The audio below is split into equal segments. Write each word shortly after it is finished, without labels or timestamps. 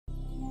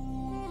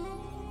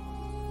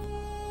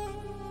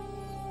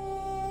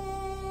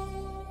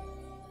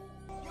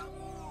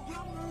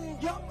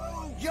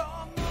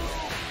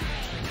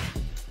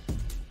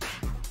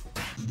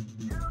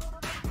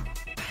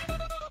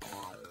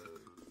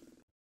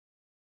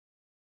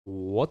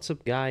What's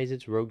up guys,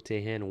 it's Rogue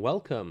here and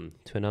welcome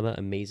to another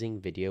amazing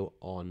video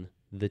on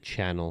the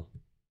channel.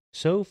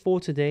 So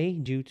for today,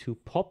 due to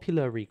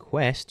popular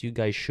request, you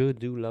guys sure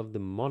do love the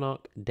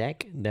Monarch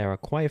deck. There are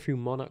quite a few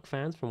Monarch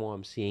fans from what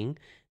I'm seeing.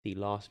 The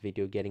last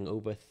video getting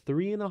over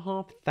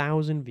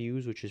 3,500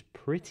 views, which is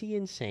pretty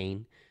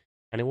insane.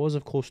 And it was,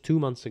 of course, 2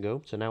 months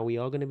ago, so now we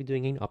are going to be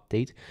doing an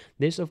update.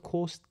 This, of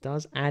course,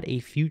 does add a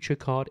future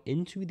card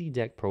into the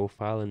deck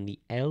profile in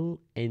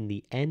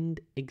the End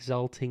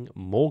Exalting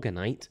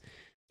Morganite,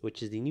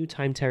 which is the new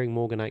Time Tearing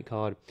Morganite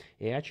card.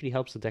 It actually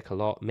helps the deck a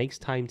lot, makes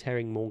Time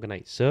Tearing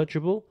Morganite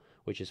searchable,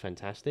 which is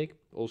fantastic.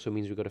 Also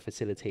means we've got to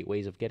facilitate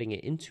ways of getting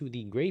it into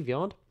the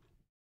graveyard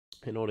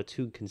in order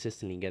to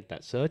consistently get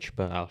that search,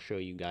 but I'll show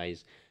you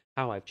guys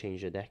how I've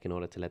changed the deck in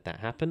order to let that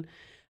happen.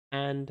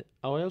 And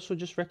I also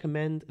just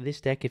recommend this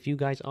deck if you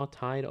guys are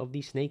tired of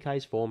the Snake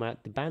Eyes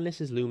format. The ban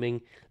list is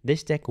looming.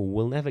 This deck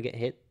will never get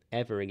hit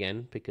ever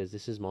again because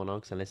this is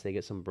Monarchs unless they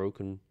get some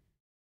broken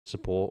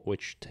support,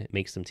 which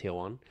makes them tier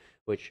 1,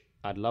 which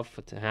I'd love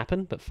for to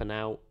happen, but for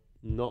now,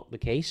 not the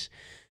case.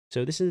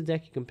 So this is a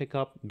deck you can pick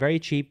up, very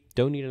cheap,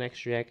 don't need an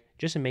extra deck,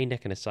 just a main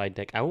deck and a side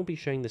deck. I won't be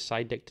showing the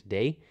side deck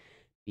today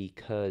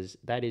because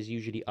that is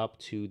usually up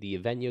to the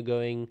event you're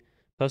going,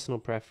 personal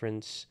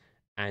preference,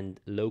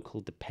 and local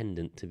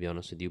dependent, to be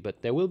honest with you.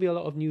 But there will be a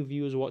lot of new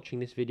viewers watching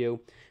this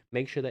video.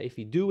 Make sure that if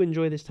you do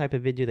enjoy this type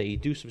of video that you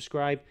do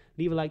subscribe,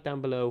 leave a like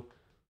down below.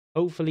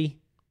 Hopefully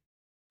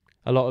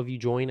a lot of you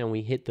join and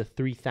we hit the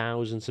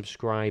 3,000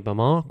 subscriber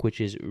mark,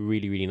 which is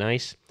really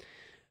nice.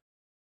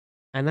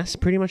 And that's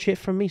pretty much it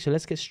from me, so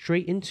let's get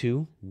straight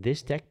into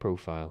this deck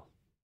profile.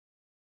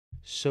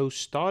 So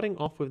starting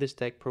off with this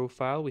deck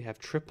profile, we have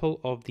triple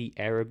of the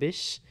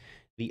Erebus,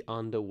 the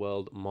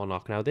Underworld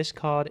Monarch. Now this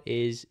card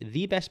is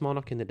the best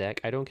Monarch in the deck.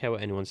 I don't care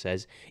what anyone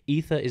says.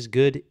 Ether is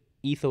good.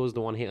 Ether was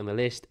the one hit on the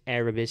list.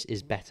 Erebus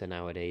is better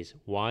nowadays.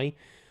 Why?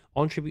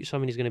 On Tribute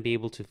Summon, he's going to be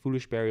able to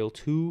Foolish Burial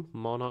 2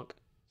 Monarch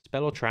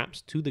spell or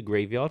traps to the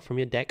graveyard from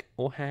your deck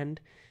or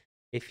hand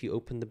if you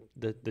open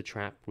the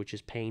trap, which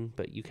is pain,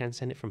 but you can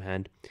send it from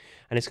hand.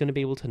 And it's going to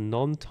be able to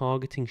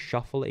non-targeting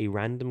shuffle a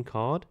random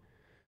card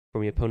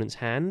from your opponent's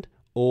hand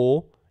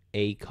or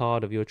a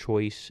card of your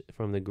choice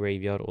from the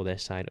graveyard or their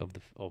side of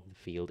the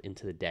field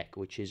into the deck,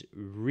 which is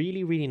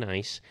really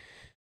nice.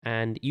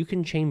 And you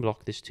can chain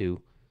block this too,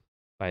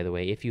 by the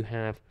way. If you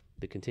have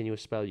the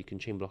continuous spell, you can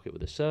chain block it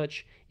with a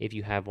search. If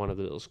you have one of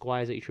the little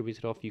squires that you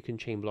tributed off, you can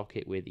chain block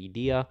it with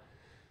Idea.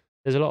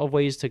 There's a lot of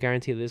ways to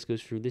guarantee that this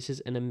goes through. This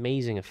is an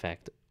amazing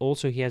effect.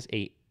 Also, he has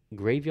a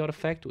graveyard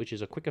effect, which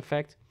is a quick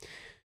effect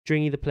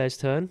during either player's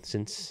turn.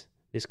 Since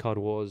this card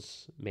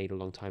was made a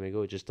long time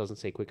ago, it just doesn't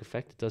say quick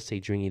effect. It does say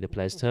during either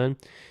player's turn.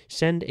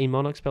 Send a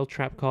Monarch spell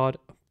trap card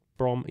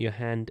from your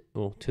hand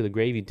or to the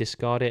grave. You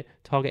discard it.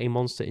 Target a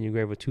monster in your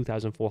grave with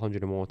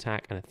 2,400 or more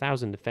attack and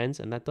 1,000 defense,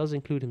 and that does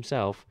include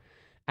himself.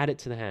 Add it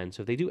to the hand.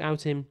 So if they do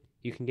out him,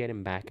 you can get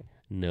him back,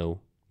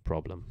 no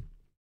problem.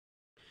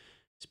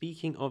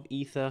 Speaking of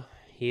Ether,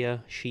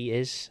 here she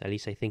is. At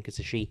least I think it's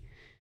a she.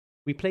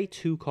 We play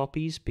 2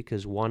 copies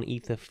because one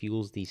Ether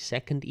fuels the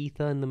second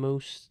Ether in the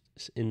most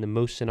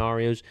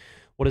scenarios.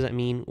 What does that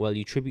mean? Well,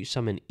 you tribute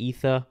summon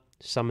Ether,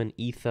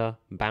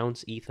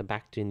 bounce Ether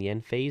back to in the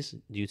end phase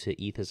due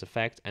to Ether's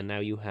effect, and now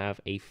you have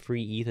a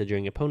free Ether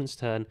during opponent's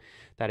turn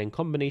that in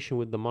combination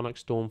with the Monarch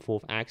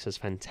Stormforth acts as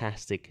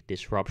fantastic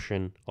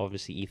disruption.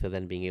 Obviously Ether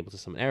then being able to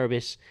summon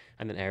Erebus,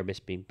 and then Erebus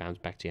being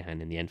bounced back to your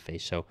hand in the end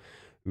phase. So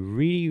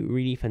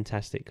really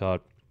fantastic card.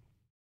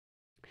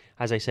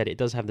 As I said, it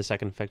does have the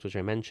second effect, which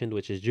I mentioned,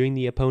 which is during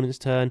the opponent's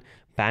turn,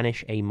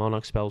 banish a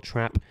Monarch spell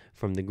trap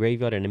from the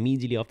graveyard, and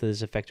immediately after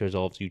this effect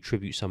resolves, you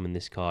tribute summon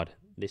this card.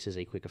 This is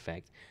a quick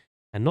effect,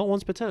 and not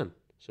once per turn.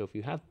 So if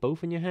you have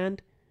both in your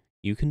hand,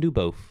 you can do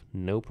both,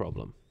 no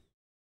problem.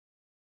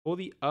 For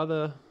the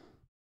other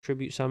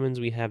tribute summons,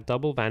 we have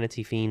double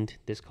Vanity Fiend.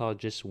 This card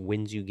just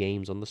wins you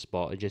games on the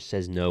spot. It just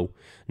says no.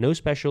 No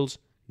specials,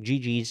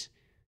 GG's,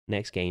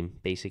 next game,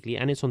 basically.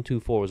 And it's on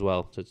 2/4 as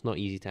well, so it's not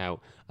easy to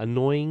out.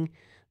 Annoying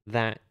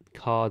that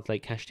cards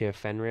like Kashtira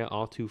Fenrir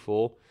are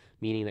 2/4,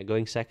 meaning that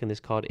going second, this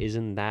card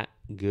isn't that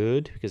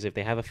good, because if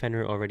they have a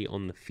Fenrir already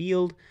on the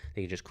field,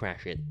 they can just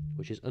crash it,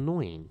 which is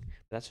annoying.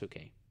 But that's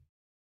okay.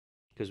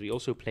 Because we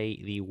also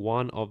play the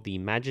one of the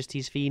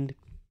Majesty's Fiend.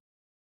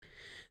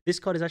 This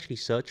card is actually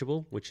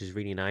searchable, which is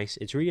really nice.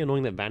 It's really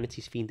annoying that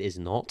Vanity's Fiend is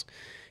not.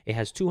 It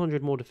has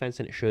 200 more defense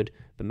than it should,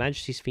 but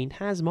Majesty's Fiend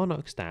has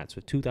Monarch stats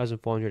with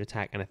 2,400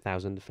 attack and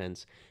 1,000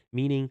 defense,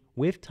 meaning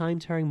with Time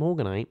Tearing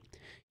Morganite,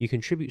 you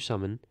can tribute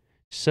summon,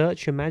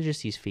 search your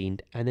Majesty's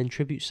Fiend, and then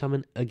tribute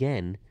summon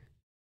again,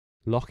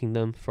 locking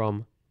them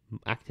from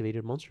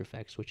activated monster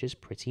effects, which is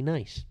pretty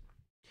nice.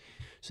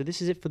 So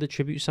this is it for the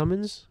tribute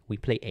summons. We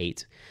play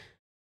 8.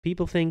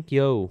 People think,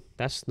 yo,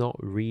 that's not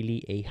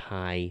really a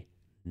high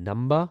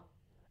number,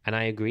 and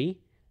I agree,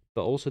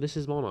 but also this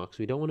is Monarchs.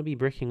 We don't want to be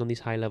bricking on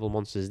these high level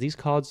monsters. These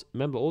cards,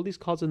 remember, all these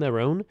cards on their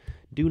own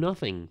do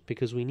nothing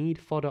because we need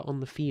fodder on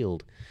the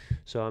field.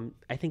 So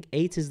I think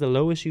 8 is the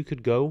lowest you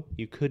could go.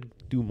 You could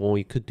do more.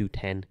 You could do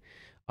 10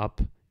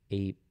 up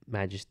a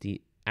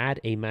Majesty add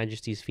a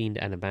Majesty's Fiend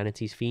and a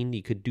Vanity's Fiend.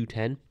 You could do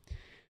 10.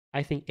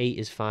 I think 8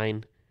 is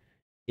fine.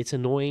 It's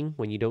annoying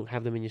when you don't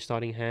have them in your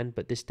starting hand,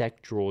 but this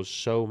deck draws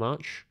so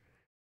much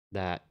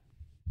that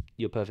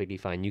you're perfectly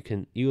fine.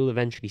 You'll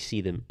eventually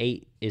see them.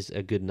 8 is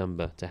a good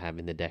number to have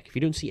in the deck. If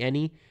you don't see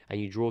any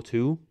and you draw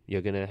 2,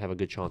 you're gonna have a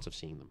good chance of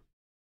seeing them.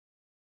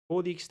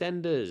 For the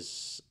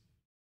extenders,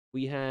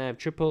 we have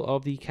triple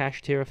of the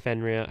Cash Tier of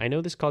Fenrir. I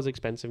know this card's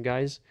expensive,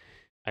 guys.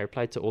 I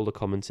replied to all the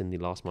comments in the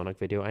last Monarch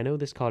video. I know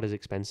this card is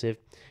expensive.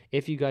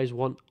 If you guys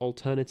want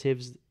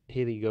alternatives,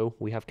 here you go.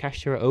 We have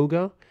Cash Tier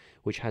Ogre,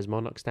 which has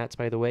Monarch stats,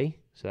 by the way,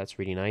 so that's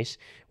really nice.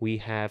 We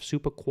have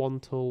Super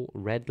Quantal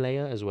Red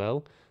Layer as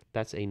well.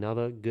 That's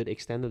another good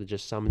extender that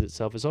just summons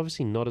itself. It's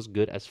obviously not as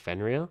good as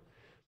Fenrir,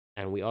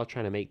 and we are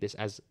trying to make this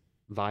as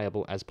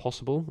viable as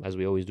possible, as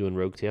we always do in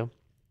Rogue Tier.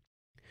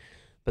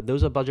 But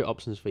those are budget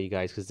options for you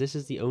guys, because this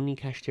is the only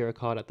Cash Tier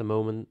card at the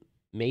moment.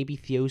 Maybe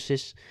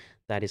Theosis,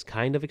 that is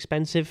kind of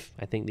expensive.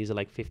 I think these are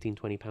like 15,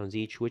 20 pounds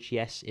each, which,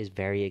 yes, is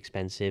very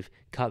expensive.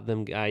 Cut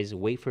them, guys.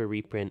 Wait for a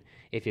reprint.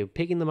 If you're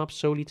picking them up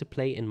solely to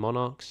play in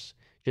Monarchs,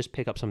 just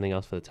pick up something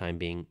else for the time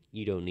being.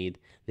 You don't need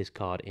this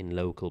card in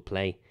local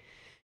play.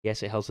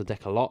 Yes, it helps the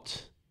deck a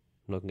lot.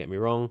 I'm not going to get me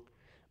wrong.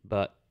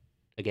 But,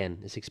 again,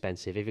 it's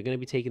expensive. If you're going to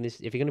be taking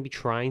this, if you're going to be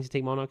trying to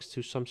take Monarchs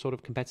to some sort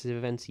of competitive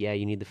events, yeah,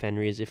 you need the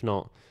Fenrirs. If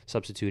not,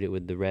 substitute it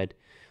with the red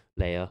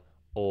layer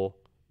or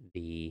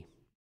the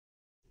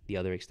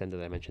other extender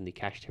that I mentioned, the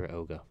Cash Tier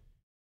Ogre.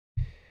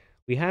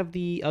 We have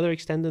the other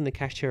extender in the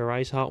Cash Tier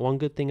Rise Heart. One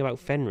good thing about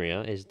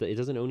Fenrir is that it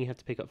doesn't only have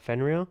to pick up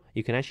Fenrir,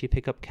 you can actually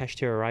pick up Cash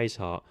Tier Rise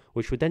Heart,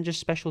 which would then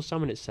just special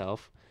summon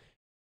itself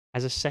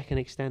as a second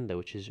extender,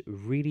 which is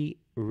really,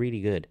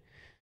 really good.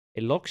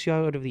 It locks you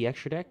out of the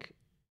extra deck,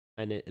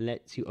 and it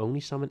lets you only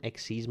summon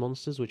Xyz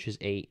monsters, which is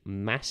a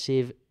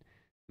massive,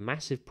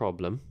 massive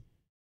problem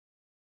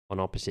on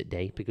opposite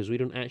day, because we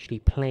don't actually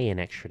play an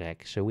extra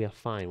deck, so we are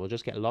fine. We'll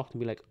just get locked and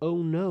be like, oh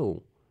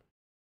no.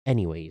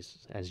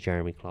 Anyways, as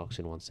Jeremy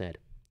Clarkson once said.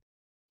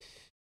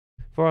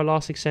 For our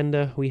last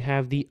extender, we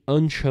have the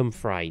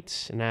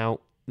Unchumfright.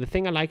 Now, the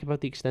thing I like about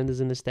the extenders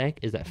in this deck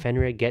is that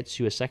Fenrir gets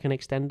you a second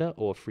extender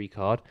or a free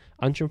card.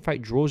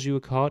 Unchumfright draws you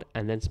a card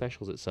and then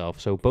specials itself.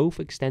 So both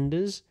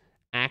extenders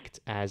act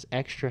as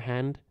extra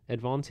hand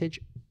advantage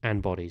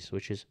and bodies,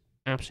 which is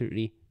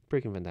absolutely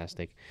freaking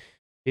fantastic.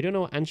 If you don't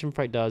know what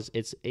Unchumfright does,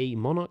 it's a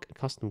Monarch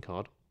custom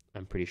card,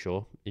 I'm pretty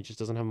sure. It just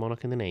doesn't have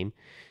Monarch in the name.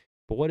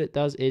 But what it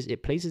does is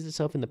it places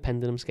itself in the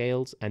pendulum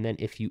scales, and then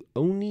if you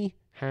only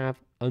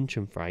have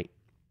Unchumfright,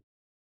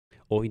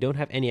 or you don't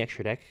have any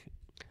extra deck,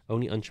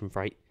 only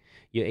Unchumfright,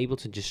 you're able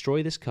to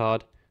destroy this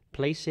card,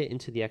 place it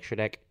into the extra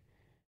deck,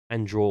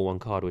 and draw one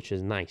card, which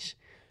is nice.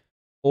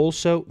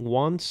 Also,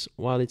 once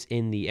while it's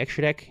in the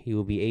extra deck, you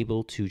will be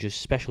able to just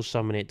special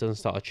summon it. Doesn't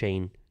start a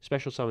chain.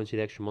 Special summon to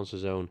the extra monster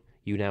zone.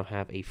 You now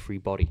have a free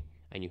body,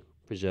 and you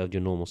preserved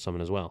your normal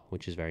summon as well,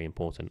 which is very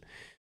important.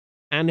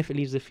 And if it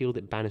leaves the field,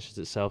 it banishes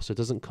itself, so it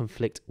doesn't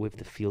conflict with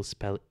the field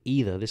spell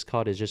either. This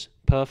card is just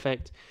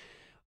perfect.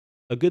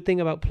 A good thing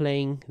about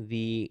playing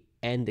the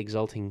End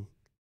Exalting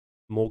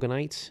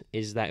Morganite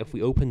is that if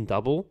we open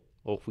double,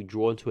 or if we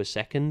draw into a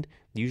second,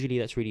 usually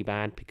that's really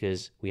bad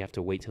because we have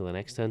to wait till the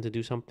next turn to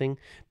do something.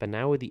 But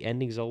now with the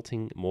End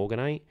Exalting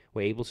Morganite,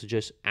 we're able to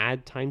just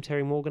add Time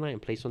Tearing Morganite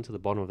and place onto the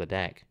bottom of the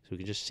deck. So we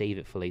can just save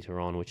it for later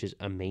on, which is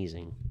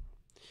amazing.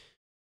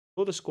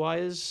 For the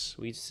Squires,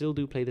 we still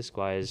do play the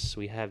Squires.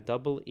 We have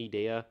double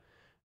Idea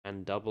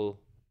and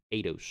double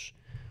Eidos.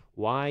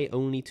 Why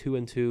only 2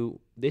 and 2?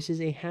 This is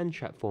a hand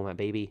trap format,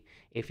 baby.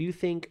 If you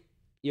think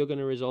you're going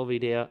to resolve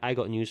Idea, I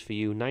got news for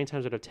you. 9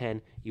 times out of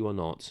 10, you are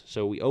not.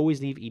 So we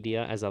always leave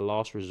Idea as a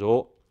last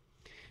resort.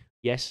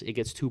 Yes, it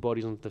gets 2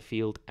 bodies onto the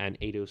field, and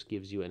Eidos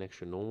gives you an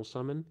extra normal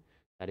summon.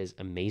 That is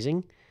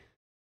amazing.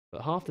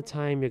 But half the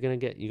time, you're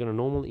gonna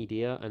normal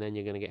Idea, and then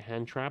you're gonna get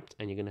hand trapped,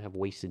 and you're gonna have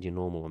wasted your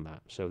normal on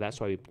that. So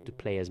that's why we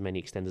play as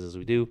many extenders as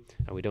we do,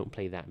 and we don't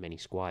play that many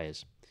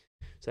Squires.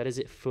 So that is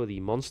it for the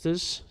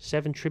monsters.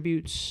 7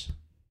 tributes,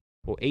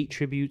 or 8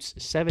 tributes,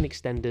 7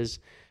 extenders,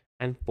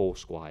 and 4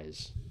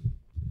 Squires.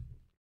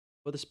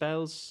 For the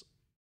spells,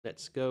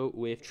 let's go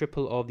with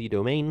triple of the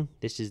domain.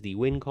 This is the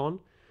win con.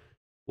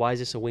 Why is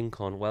this a win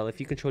con? Well, if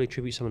you control a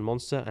tribute summon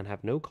monster and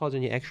have no cards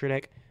in your extra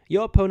deck,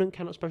 your opponent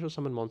cannot special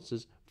summon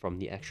monsters from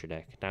the extra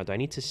deck. Now, do I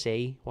need to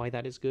say why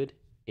that is good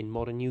in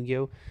modern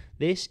Yu-Gi-Oh?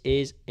 This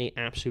is an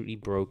absolutely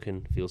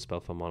broken field spell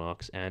for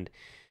Monarchs, and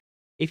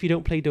if you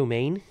don't play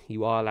domain,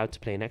 you are allowed to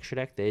play an extra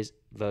deck. There's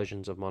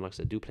versions of Monarchs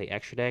that do play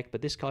extra deck,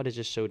 but this card is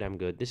just so damn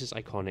good. This is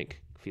iconic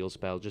field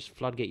spell. Just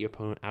floodgate your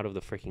opponent out of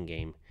the freaking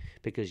game,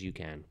 because you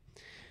can.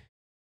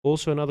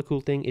 Also, another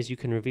cool thing is you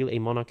can reveal a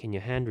Monarch in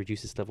your hand,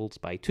 reduce its levels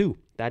by 2.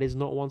 That is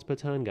not once per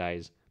turn,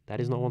 guys. That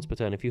is not once per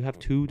turn. If you have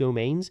 2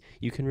 domains,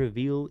 you can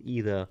reveal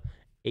either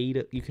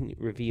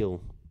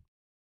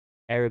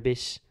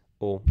Erebus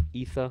or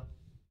Ether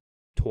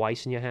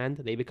twice in your hand.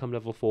 They become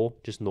level 4.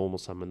 Just normal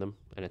summon them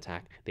and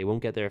attack. They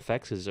won't get their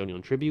effects because it's only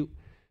on tribute.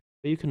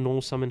 But you can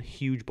normal summon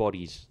huge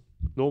bodies.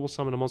 Normal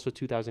summon a monster with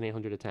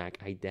 2,800 attack.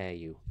 I dare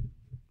you.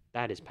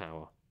 That is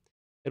power.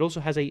 It also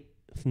has a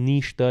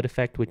niche third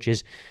effect, which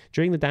is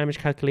during the damage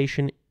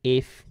calculation,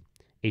 if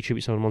a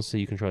tribute summon monster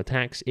you control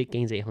attacks, it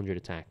gains 800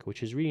 attack,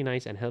 which is really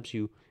nice and helps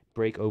you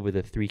break over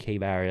the 3k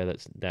barrier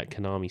that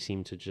Konami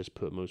seemed to just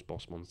put most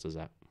boss monsters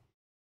at.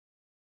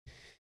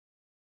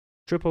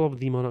 Triple of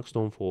the Monarch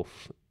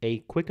Stormforth, a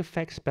quick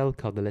effect spell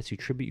card that lets you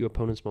tribute your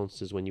opponent's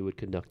monsters when you would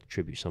conduct a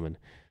tribute summon.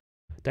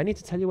 Do I need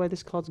to tell you why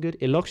this card's good?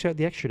 It locks you out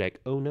the extra deck.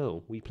 Oh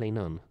no, we play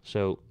none.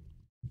 So,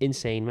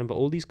 insane. Remember,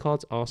 all these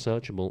cards are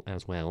searchable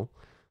as well.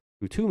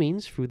 Through two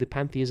means, through the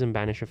Pantheism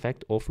Banish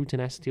effect or through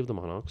Tenacity of the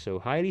Monarch. So,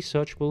 highly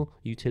searchable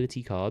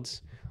utility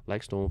cards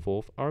like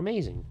Stormforth are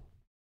amazing.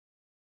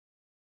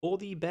 Or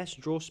the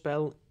best draw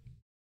spell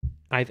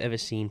I've ever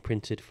seen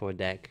printed for a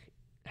deck,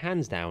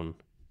 hands down.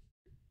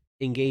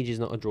 Engage is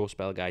not a draw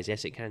spell, guys.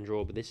 Yes, it can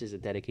draw, but this is a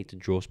dedicated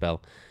draw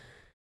spell.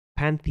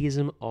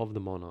 Pantheism of the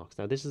Monarchs.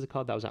 Now, this is a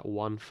card that was at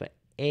 1 for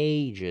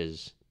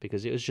ages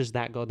because it was just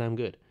that goddamn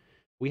good.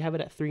 We have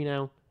it at 3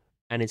 now,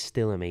 and it's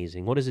still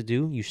amazing. What does it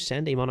do? You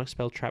send a Monarch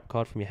spell trap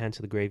card from your hand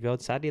to the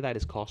graveyard. Sadly, that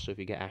is cost, so if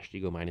you get Ash,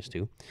 you go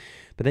 -2.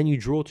 But then you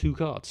draw 2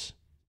 cards.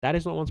 That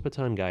is not once per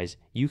turn, guys.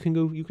 You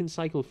can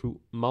cycle through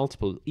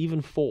multiple,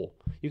 even 4.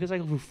 You can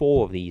cycle through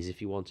 4 of these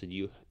if you wanted.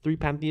 3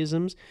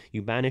 Pantheisms,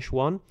 you banish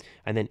 1,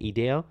 and then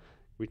Idea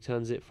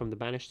returns it from the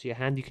banish to your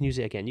hand. You can use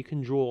it again. You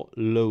can draw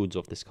loads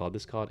of this card.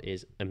 This card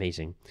is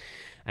amazing.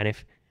 And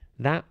if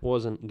that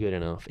wasn't good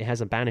enough, it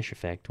has a banish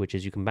effect, which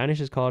is you can banish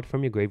this card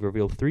from your grave,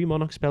 reveal 3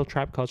 Monarch spell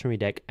trap cards from your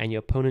deck, and your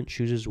opponent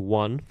chooses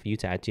 1 for you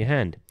to add to your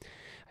hand.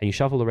 And you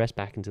shuffle the rest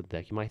back into the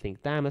deck. You might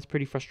think, damn, that's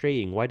pretty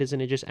frustrating. Why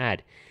doesn't it just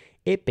add?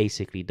 It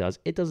basically does.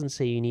 It doesn't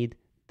say you need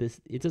this.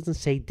 It doesn't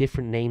say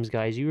different names,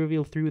 guys. You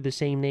reveal 3 with the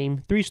same name.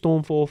 3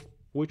 Stormforth.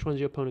 Which one's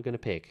your opponent going to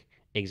pick?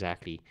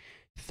 Exactly.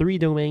 3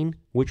 Domain.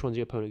 Which one's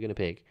your opponent going to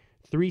pick?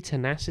 3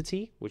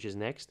 Tenacity, which is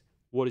next.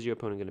 What is your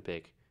opponent going to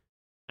pick?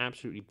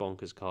 Absolutely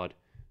bonkers card.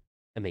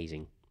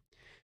 Amazing.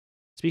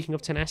 Speaking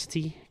of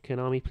Tenacity,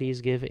 Konami, please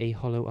give a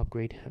holo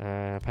upgrade.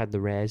 I've had the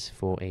rares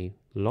for a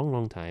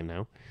long time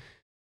now.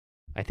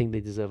 I think they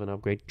deserve an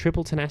upgrade.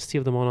 Triple Tenacity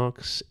of the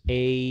Monarchs.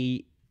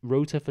 A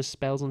rota for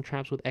spells and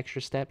traps with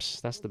extra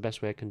steps. That's the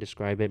best way I can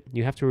describe it.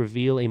 You have to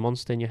reveal a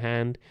monster in your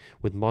hand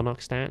with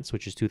Monarch stats,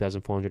 which is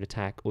 2,400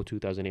 attack or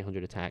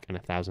 2,800 attack and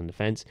 1,000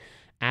 defense.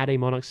 Add a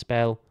Monarch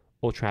spell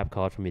or trap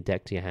card from your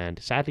deck to your hand.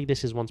 Sadly,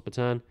 this is once per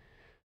turn.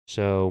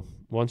 So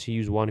once you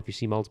use one, if you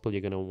see multiple,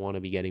 you're going to want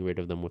to be getting rid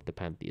of them with the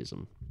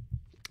Pantheism.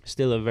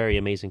 Still a very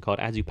amazing card.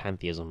 Adds you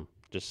Pantheism.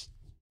 Do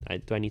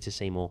I need to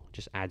say more?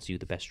 Just adds you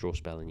the best draw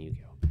spell in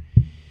Yu-Gi-Oh!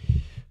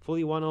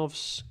 Fully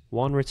one-offs,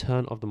 1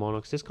 Return of the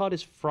Monarchs. This card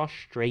is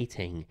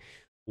frustrating.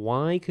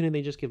 Why couldn't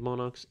they just give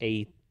Monarchs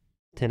a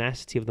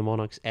Tenacity of the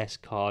Monarchs S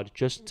card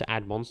just to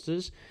add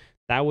monsters?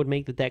 That would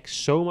make the deck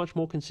so much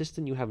more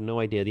consistent. You have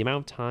no idea. The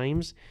amount of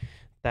times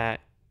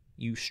that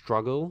you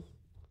struggle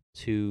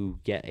to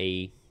get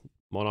a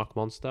Monarch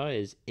monster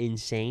is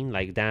insane.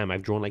 Like, damn,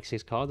 I've drawn like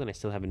 6 cards and I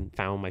still haven't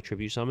found my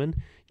Tribute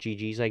Summon.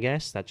 GG's, I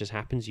guess. That just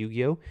happens,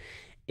 Yu-Gi-Oh!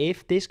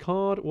 If this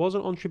card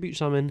wasn't on Tribute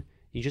Summon,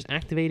 you just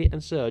activate it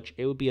and search,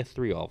 it would be a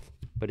 3-of,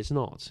 but it's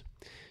not.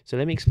 So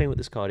let me explain what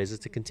this card is.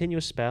 It's a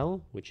continuous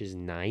spell, which is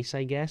nice,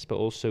 I guess, but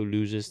also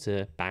loses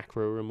to back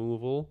row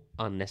removal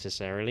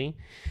unnecessarily.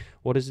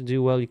 What does it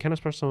do? Well, you cannot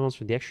special summon monsters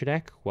for the extra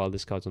deck while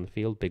this card's on the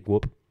field. Big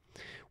whoop.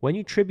 When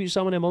you tribute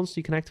summon a monster,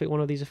 you can activate one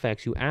of these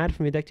effects. You add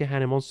from your deck to your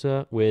hand a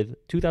monster with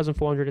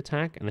 2,400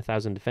 attack and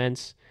 1,000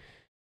 defense,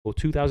 or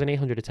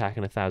 2,800 attack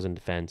and 1,000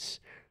 defense.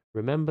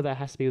 Remember, that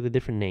has to be with a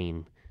different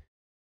name.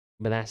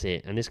 But that's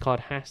it. And this card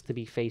has to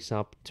be face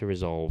up to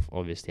resolve,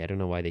 obviously. I don't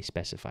know why they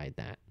specified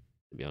that,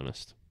 to be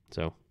honest.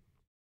 So,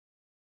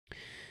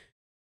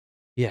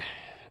 yeah.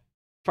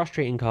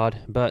 Frustrating card,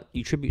 but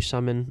you tribute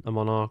summon a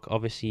Monarch.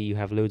 Obviously, you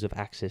have loads of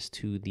access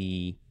to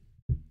the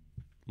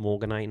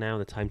Morganite now,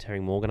 the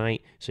Time-Tearing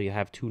Morganite. So you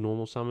have 2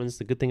 normal summons.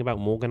 The good thing about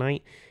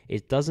Morganite,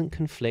 it doesn't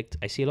conflict.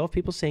 I see a lot of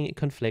people saying it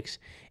conflicts.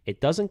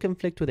 It doesn't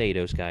conflict with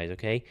Eidos, guys,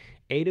 okay?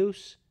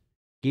 Eidos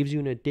gives you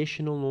an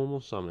additional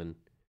normal summon.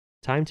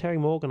 Time-Tearing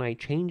Morganite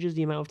changes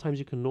the amount of times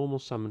you can normal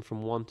summon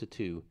from 1 to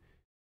 2.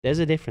 There's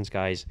a difference,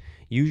 guys.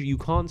 You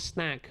can't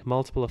stack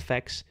multiple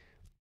effects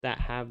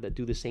that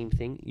do the same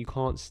thing. You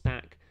can't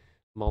stack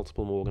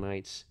multiple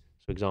Morganites.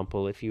 For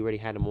example, if you already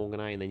had a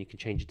Morganite and then you can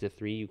change it to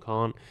 3,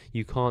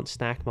 you can't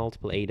stack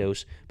multiple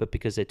Eidos. But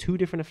because they're 2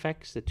 different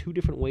effects, they're 2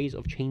 different ways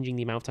of changing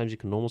the amount of times you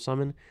can normal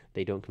summon,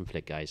 they don't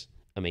conflict, guys.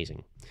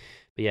 Amazing.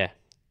 But yeah,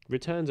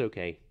 return's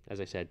okay. As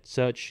I said,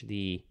 search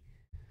the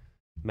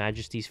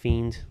Majesty's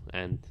Fiend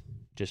and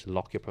just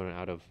lock your opponent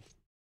out of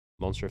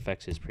monster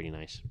effects is pretty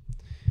nice.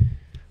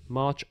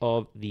 March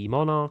of the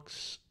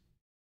Monarchs.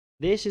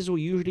 This is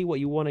usually what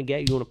you want to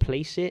get. You want to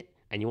place it,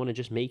 and you want to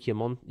just make your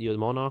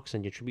Monarchs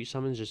and your Tribute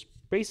Summons just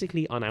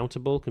basically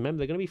unoutable. Because remember,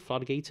 they're going to be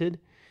floodgated,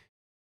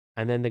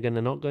 and then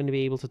they're not going to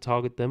be able to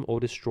target them or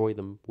destroy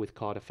them with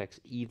card effects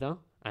either.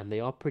 And they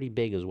are pretty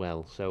big as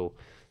well. So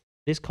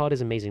this card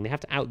is amazing. They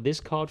have to out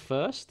this card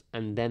first,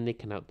 and then they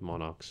can out the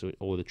Monarchs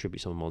or the Tribute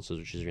Summon monsters,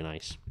 which is really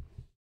nice.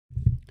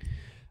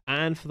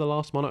 And for the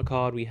last Monarch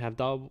card, we have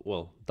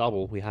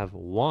double. We have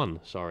one,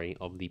 sorry,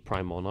 of the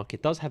Prime Monarch.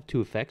 It does have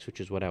two effects, which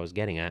is what I was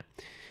getting at.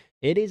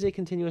 It is a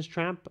continuous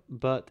trap,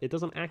 but it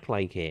doesn't act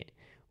like it.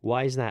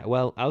 Why is that?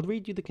 Well, I'll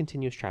read you the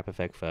continuous trap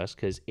effect first,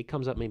 because it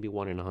comes up maybe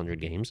 1 in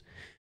 100 games.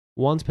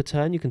 Once per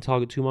turn, you can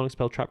target 2 Monarch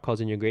spell trap cards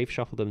in your grave,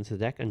 shuffle them into the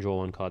deck, and draw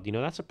 1 card. You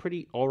know, that's a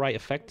pretty alright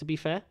effect, to be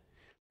fair.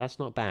 That's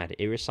not bad.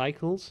 It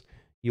recycles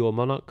your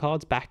Monarch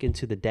cards back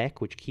into the deck,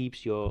 which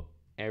keeps your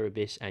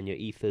Erebus and your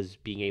Ethers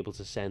being able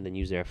to send and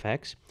use their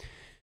effects.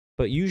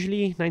 But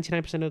usually,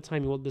 99% of the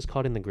time, you want this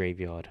card in the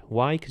graveyard.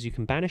 Why? Because you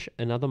can banish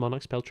another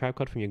Monarch spell trap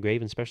card from your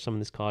grave and special summon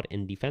this card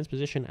in defense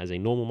position as a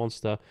normal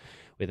monster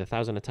with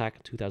 1000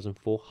 attack,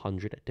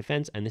 2400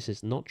 defense, and this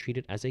is not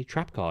treated as a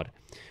trap card.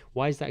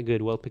 Why is that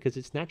good? Well, because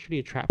it's naturally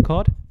a trap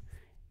card.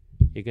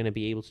 You're going to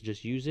be able to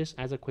just use this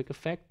as a quick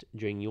effect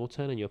during your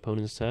turn and your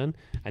opponent's turn,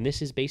 and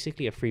this is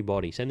basically a free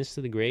body. Send this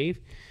to the grave,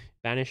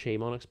 banish a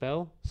Monarch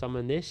spell,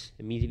 summon this,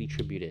 immediately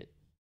tribute it.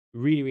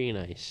 Really, really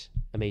nice.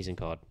 Amazing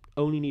card.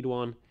 Only need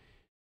one.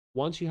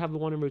 Once you have the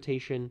one in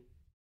rotation,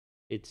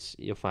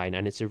 you're fine.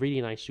 And it's a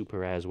really nice super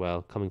rare as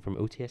well, coming from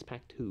OTS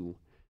Pack 2.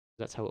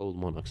 That's how old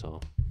Monarchs are.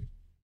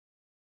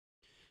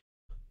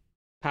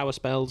 Power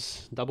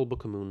spells, double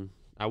Book of Moon.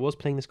 I was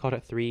playing this card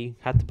at 3,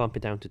 had to bump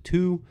it down to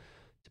 2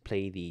 to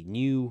play the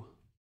new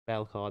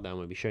spell card that I'm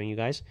going to be showing you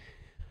guys.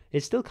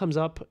 It still comes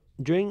up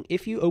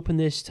if you open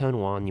this turn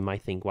 1, you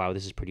might think, wow,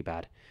 this is pretty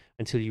bad.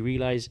 Until you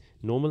realize,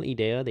 normally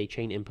they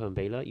chain Imperm of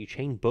Valor, you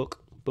chain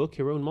book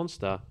your own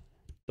monster,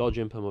 dodge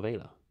Imperm of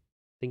Valor.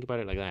 Think about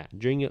it like that.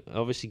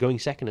 Obviously going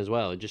second as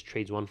well, it just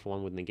trades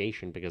 1-for-1 with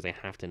negation because they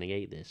have to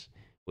negate this,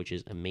 which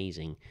is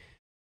amazing.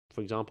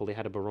 For example, they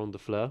had a Baron de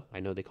Fleur. I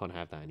know they can't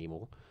have that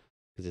anymore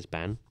because it's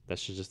banned.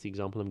 That's just the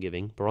example I'm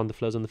giving. Baron de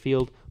Fleur's on the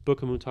field,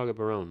 Book of Moon target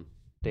Baron.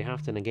 They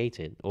have to negate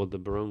it, or the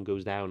Baron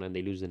goes down and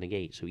they lose the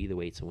negate. So either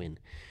way, it's a win.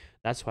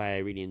 That's why I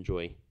really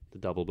enjoy the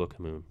double Book of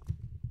Moon.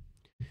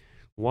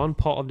 One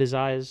Pot of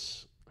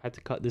Desires. I had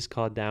to cut this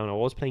card down. I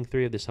was playing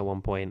 3 of this at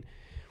one point.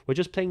 We're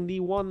just playing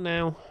the 1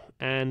 now.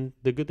 And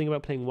the good thing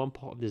about playing 1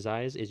 Pot of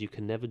Desires is you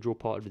can never draw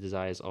Pot of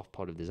Desires off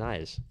Pot of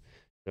Desires.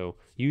 So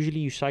usually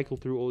you cycle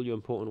through all your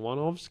important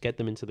one-offs, get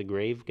them into the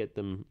grave, get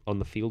them on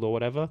the field or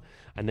whatever,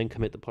 and then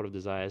commit the Pot of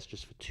Desires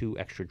just for 2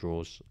 extra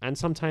draws. And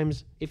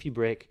sometimes, if you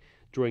brick,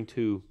 drawing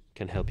 2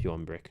 can help you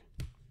on brick.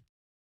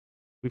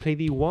 We play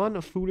the 1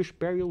 Foolish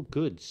Burial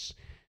Goods.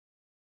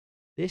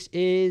 This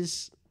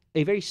is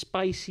a very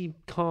spicy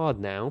card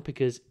now,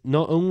 because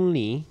not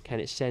only can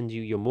it send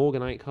you your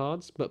Morganite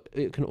cards, but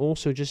it can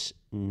also just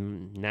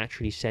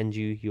naturally send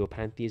you your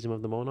Pantheism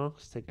of the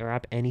Monarchs to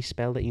grab any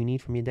spell that you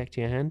need from your deck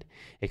to your hand.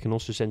 It can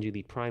also send you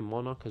the Prime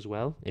Monarch as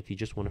well, if you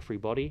just want a free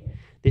body.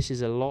 This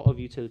is a lot of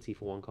utility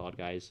for 1 card,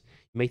 guys.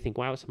 You may think,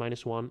 wow, it's a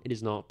 -1. It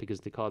is not,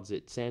 because the cards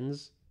it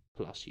sends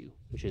plus you,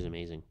 which is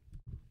amazing.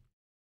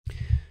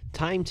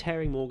 Time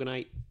Tearing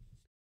Morganite.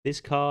 This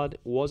card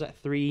was at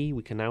 3.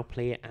 We can now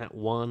play it at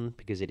 1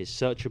 because it is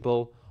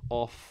searchable,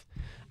 off.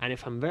 And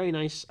if I'm very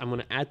nice, I'm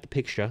going to add the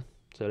picture.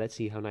 So let's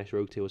see how nice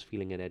Roguetail was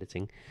feeling at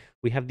editing.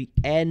 We have the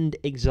End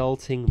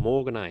Exalting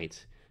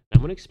Morganite. Now,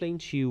 I'm going to explain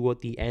to you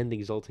what the End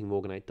Exalting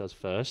Morganite does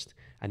first,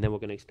 and then we're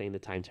going to explain the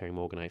Time Tearing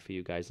Morganite for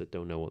you guys that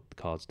don't know what the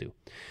cards do.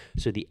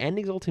 So the End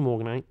Exalting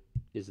Morganite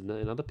is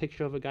another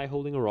picture of a guy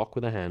holding a rock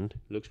with a hand.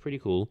 Looks pretty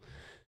cool.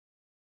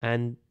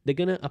 And they're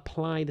going to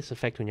apply this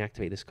effect when you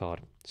activate this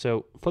card.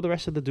 So for the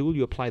rest of the duel,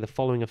 you apply the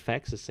following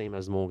effects, the same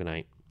as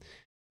Morganite.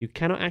 You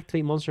cannot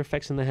activate monster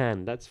effects in the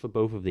hand. That's for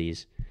both of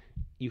these.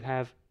 You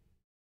have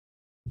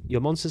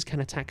your monsters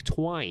can attack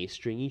twice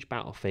during each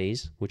battle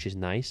phase, which is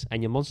nice.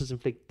 And your monsters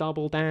inflict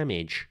double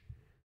damage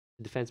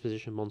to defense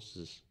position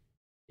monsters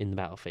in the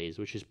battle phase,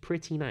 which is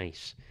pretty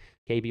nice.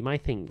 Okay, but you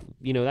might think,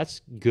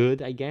 that's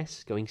good, I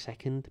guess, going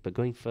second. But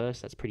going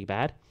first, that's pretty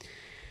bad.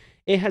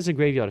 It has a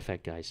graveyard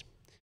effect, guys.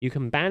 You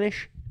can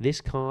banish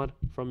this card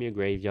from your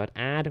graveyard,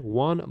 add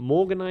 1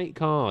 Morganite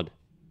card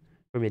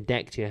from your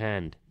deck to your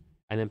hand,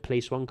 and then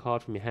place 1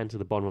 card from your hand to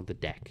the bottom of the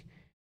deck.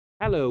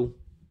 Hello,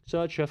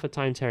 searcher for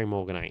Time Tearing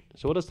Morganite.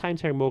 So what does Time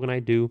Tearing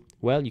Morganite do?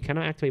 Well, you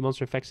cannot activate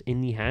monster effects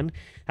in the hand.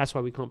 That's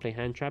why we can't play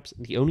hand traps.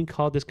 The only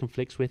card this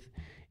conflicts with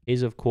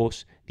is, of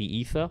course, the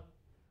Ether.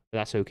 But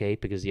that's okay,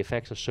 because the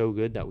effects are so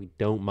good that we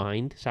don't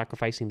mind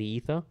sacrificing the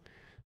Ether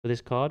for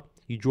this card.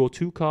 You draw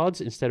 2 cards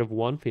instead of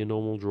 1 for your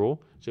normal draw.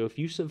 So if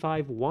you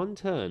survive 1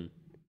 turn,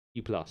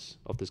 you plus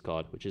off this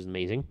card, which is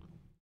amazing.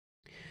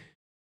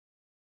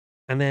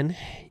 And then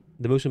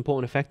the most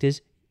important effect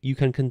is you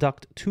can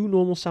conduct 2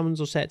 normal summons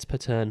or sets per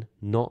turn,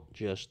 not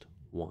just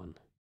 1.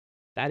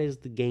 That is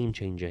the game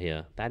changer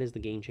here. That is the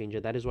game changer.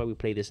 That is why we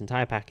play this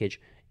entire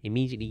package.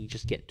 Immediately, you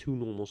just get 2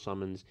 normal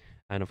summons.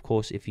 And of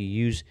course, if you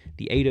use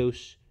the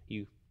Eidos,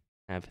 you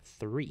have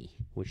 3,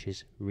 which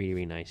is really,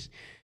 really nice.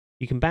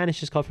 You can banish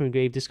this card from your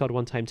grave, discard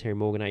 1 Time Tearing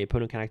Morganite. Your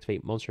opponent can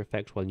activate monster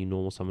effects while you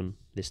normal summon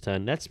this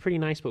turn. That's pretty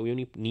nice, but we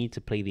only need to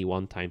play the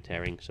 1 Time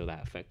Tearing, so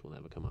that effect will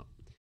never come up.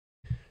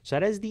 So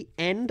that is the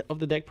end of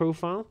the deck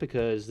profile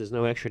because there's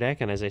no extra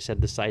deck, and as I said,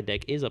 the side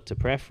deck is up to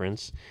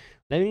preference.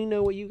 Let me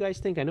know what you guys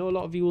think. I know a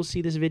lot of you will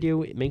see this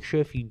video. Make sure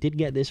if you did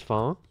get this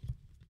far,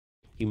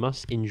 you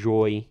must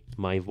enjoy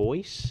my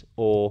voice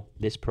or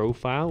this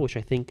profile, which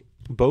I think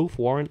both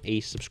warrant a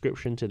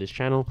subscription to this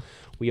channel.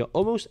 We are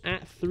almost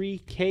at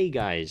 3K,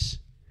 guys.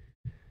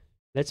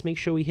 Let's make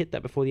sure we hit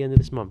that before the end of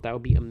this month. That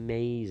would be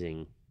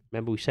amazing.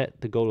 Remember, we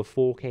set the goal of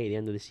 4K at the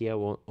end of this year.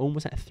 We're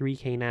almost at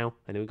 3K now.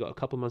 I know we've got a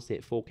couple months to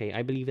hit 4K.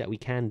 I believe that we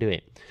can do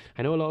it.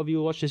 I know a lot of you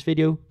will watch this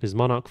video because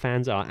Monarch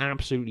fans are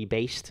absolutely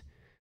based.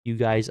 You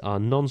guys are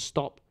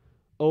non-stop,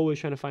 always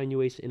trying to find new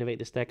ways to innovate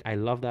this deck. I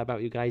love that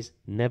about you guys.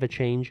 Never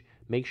change.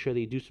 Make sure that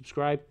you do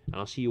subscribe. And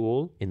I'll see you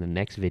all in the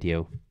next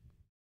video.